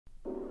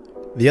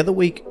The other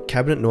week,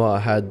 Cabinet Noir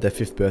had their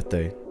 5th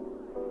birthday,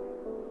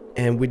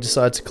 and we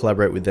decided to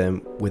collaborate with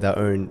them with our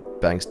own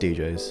BANX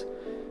DJs,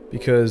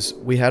 because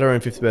we had our own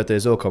 5th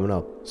birthdays all coming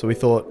up, so we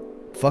thought,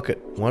 fuck it,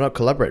 why not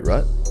collaborate,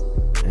 right?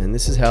 And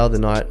this is how the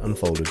night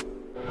unfolded.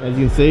 As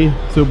you can see,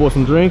 still bought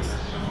some drinks.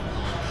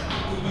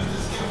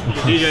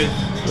 DJs.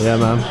 Yeah,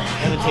 man.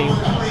 And the team.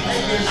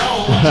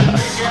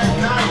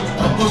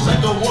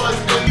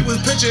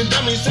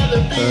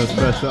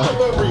 First up.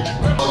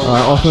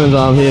 Alright,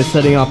 Osman's here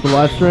setting up the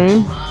live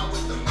stream.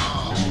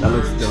 That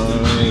looks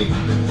dope.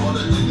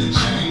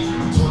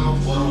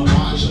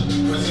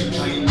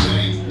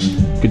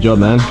 Good job,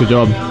 man. Good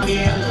job.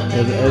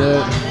 There's the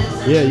edit.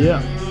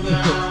 Yeah.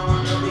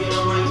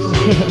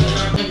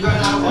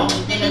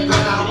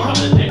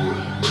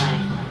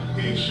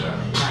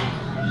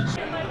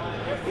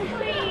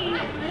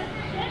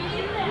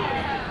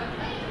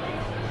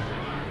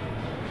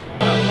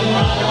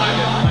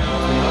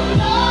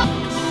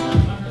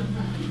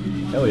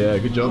 Hell yeah,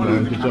 good job,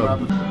 man, good job.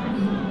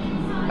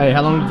 Hey,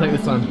 how long did it take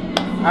this time?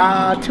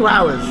 2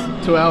 hours.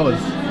 2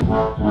 hours.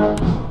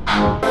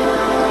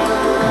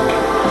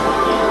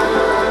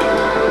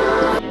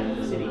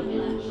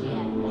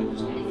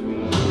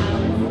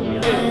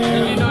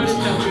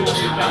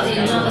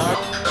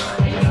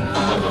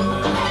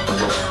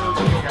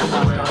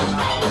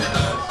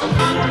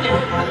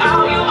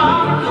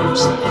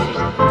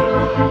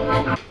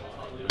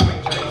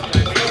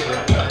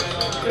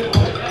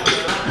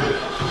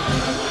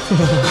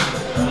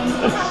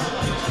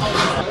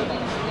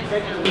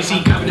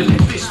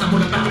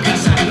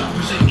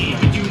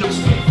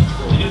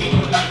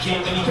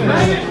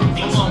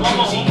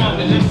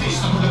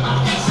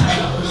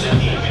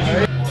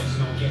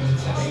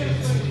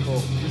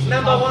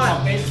 Number one,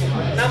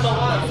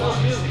 so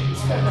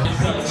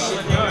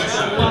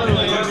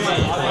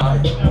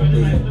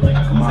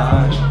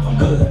I'm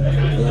good.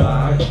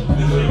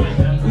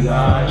 We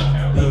alright.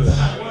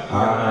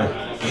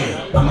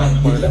 I might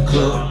hit the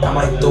club, I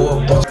might throw a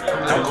ball.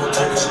 Don't go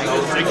take this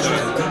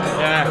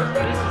Yeah.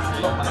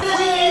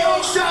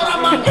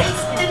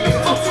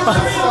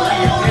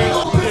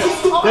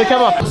 Hey,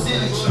 come on.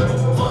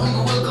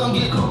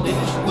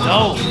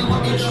 No.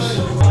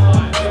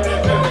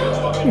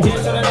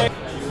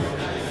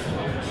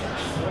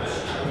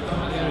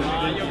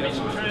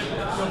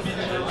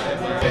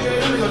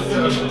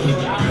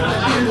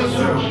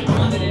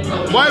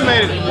 Wait a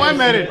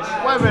minute.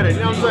 You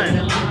know what I'm saying?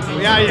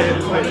 We out here.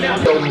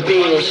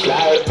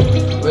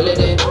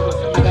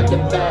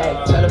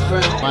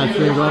 Live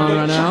stream going on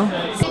right now.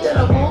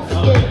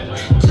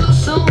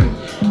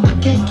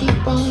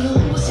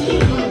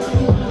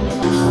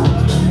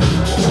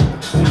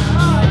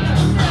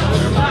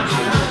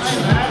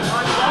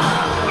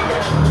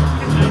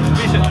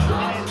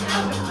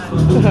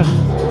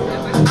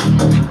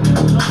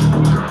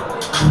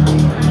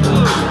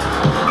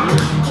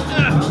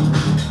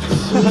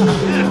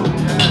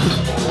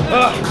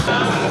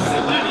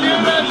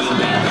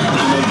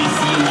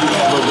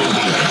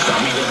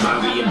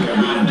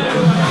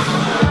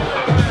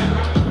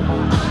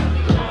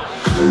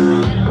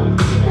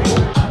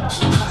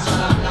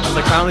 So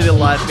currently the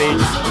live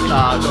feeds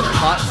got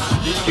cut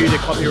due to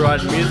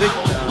copyrighted music.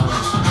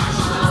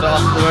 So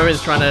at the moment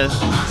is trying to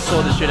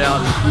sort this shit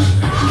out,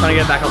 trying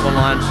to get back up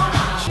online.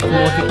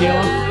 More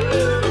tequila.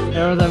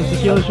 Everyone's having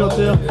tequila shots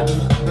here.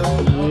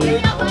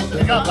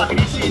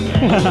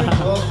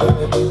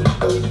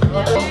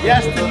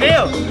 Yes to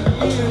Neil.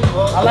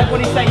 I like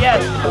when he say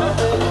yes.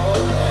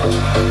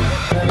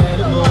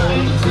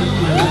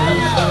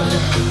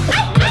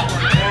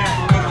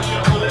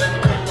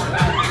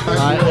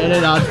 Alright,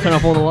 edit, I'll just turn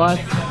off all the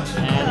lights.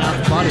 And now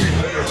it's party.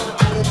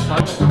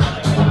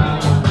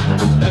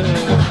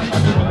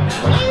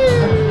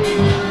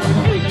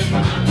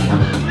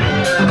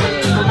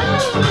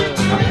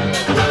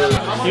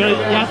 You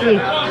have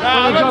to.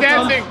 I'm not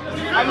dancing.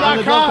 I'm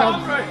not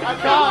calm. I'm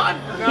calm.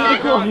 No, I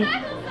can't.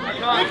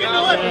 I can do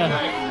it.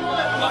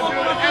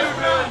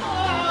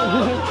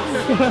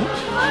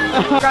 I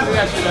can't do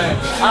that shit, man.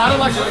 I don't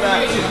like doing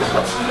that.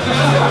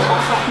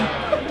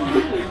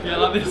 Yeah, I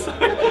love this. I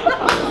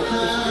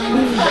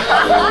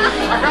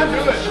can't do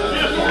it.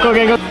 Go,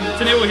 okay, go.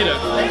 Today we'll hit it.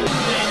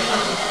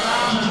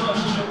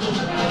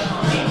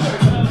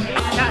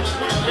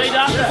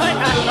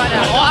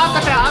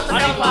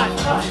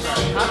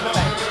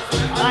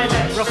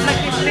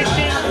 Reflective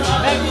stitching,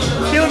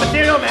 steel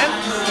material, man.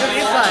 Feel the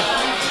inside.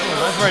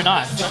 Oh, that's very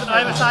nice. It's an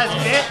oversized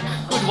fit.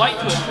 Good weight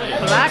to it.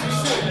 Black,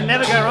 can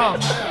never go wrong.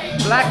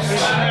 Black is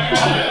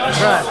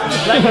right.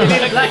 Black, you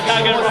need a black.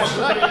 Can't go wrong.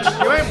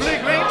 You wearing blue,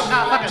 green?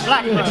 Nah, fuck it,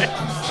 black.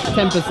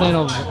 10%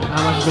 of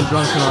how much you've been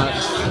drunk tonight.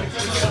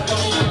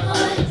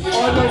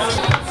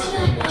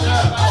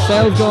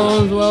 Sales going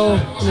on as well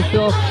in the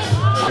shop.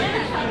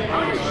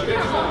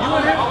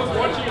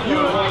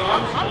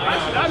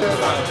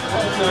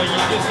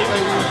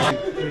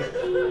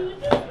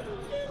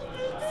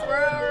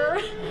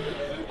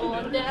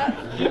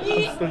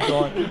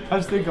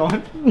 I'm still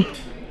going.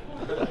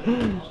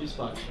 She's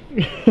fine.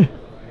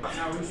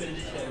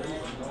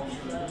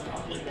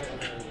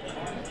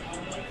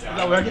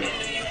 that working?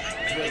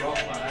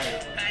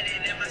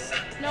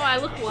 No, I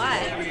look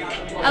white.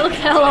 I look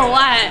hella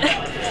white.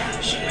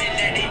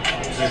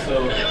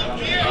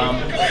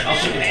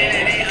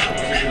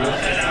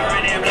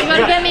 You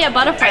gotta get me a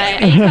butterfly.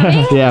 Are you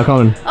coming? Yeah, I'm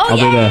coming. Oh, I'll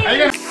be yay!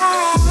 there.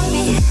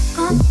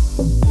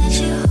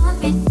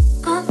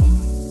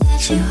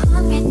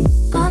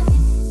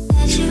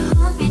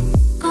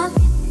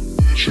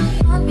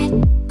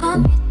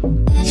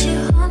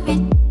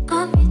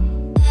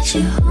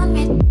 You want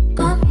me